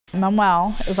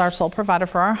Manuel is our sole provider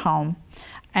for our home,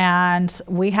 and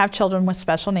we have children with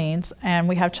special needs, and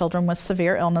we have children with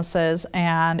severe illnesses,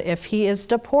 and if he is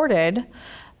deported,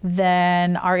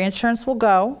 then our insurance will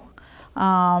go.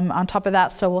 On top of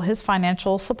that, so will his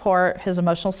financial support, his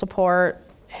emotional support,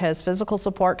 his physical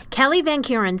support. Kelly Van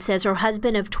Kuren says her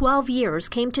husband of 12 years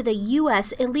came to the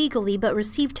U.S. illegally but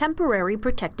received temporary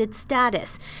protected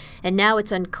status. And now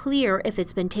it's unclear if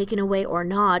it's been taken away or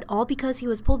not, all because he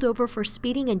was pulled over for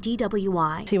speeding and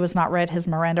DWI. He was not read his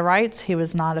Miranda rights. He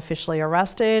was not officially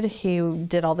arrested. He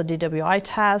did all the DWI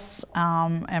tests,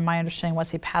 and my understanding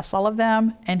was he passed all of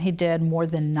them, and he did more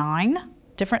than 9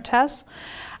 different tests.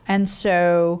 And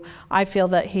so I feel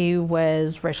that he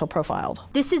was racial profiled.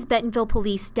 This is Bentonville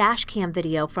Police dash cam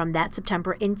video from that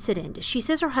September incident. She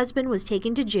says her husband was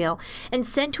taken to jail and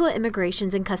sent to an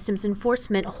Immigration and Customs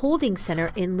Enforcement holding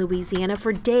center in Louisiana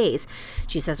for days.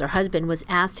 She says her husband was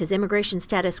asked his immigration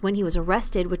status when he was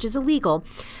arrested, which is illegal.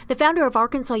 The founder of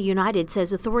Arkansas United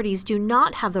says authorities do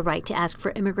not have the right to ask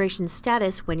for immigration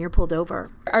status when you're pulled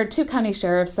over. Our 2 county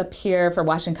sheriffs up here for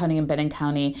Washington County and Benton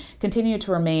County continue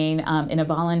to remain in a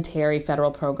voluntary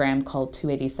federal program called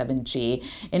 287G,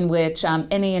 in which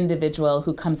any individual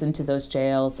who comes into those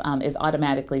jails is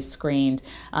automatically screened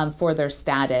for their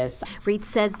status. Reed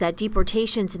says that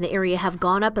deportations in the area have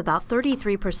gone up about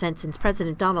 33% since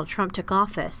President Donald Trump took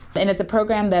office. And it's a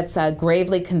program that's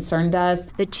gravely concerned us.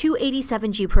 The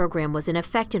 287G program was in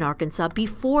effect in Arkansas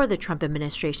before the Trump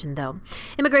administration, though.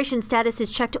 Immigration status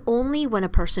is checked only when a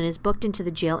person is booked into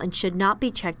the jail and should not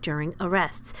be checked during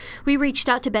arrests. We reached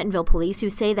out to Bentonville Police, who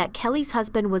say that Kelly's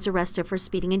husband was arrested for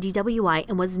speeding and DWI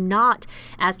and was not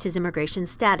asked his immigration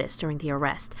status during the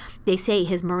arrest. They say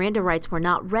his Miranda rights were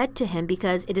not read to him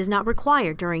because it is not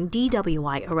required during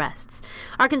DWI arrests.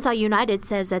 Arkansas United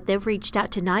says that they've reached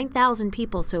out to 9,000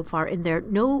 people so far in their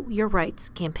Know Your Rights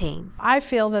campaign. I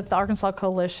feel that the Arkansas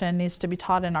Coalition needs to be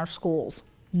taught in our schools,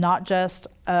 not just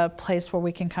a place where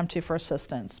we can come to for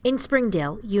assistance. In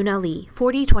Springdale, Una Lee,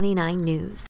 4029 News.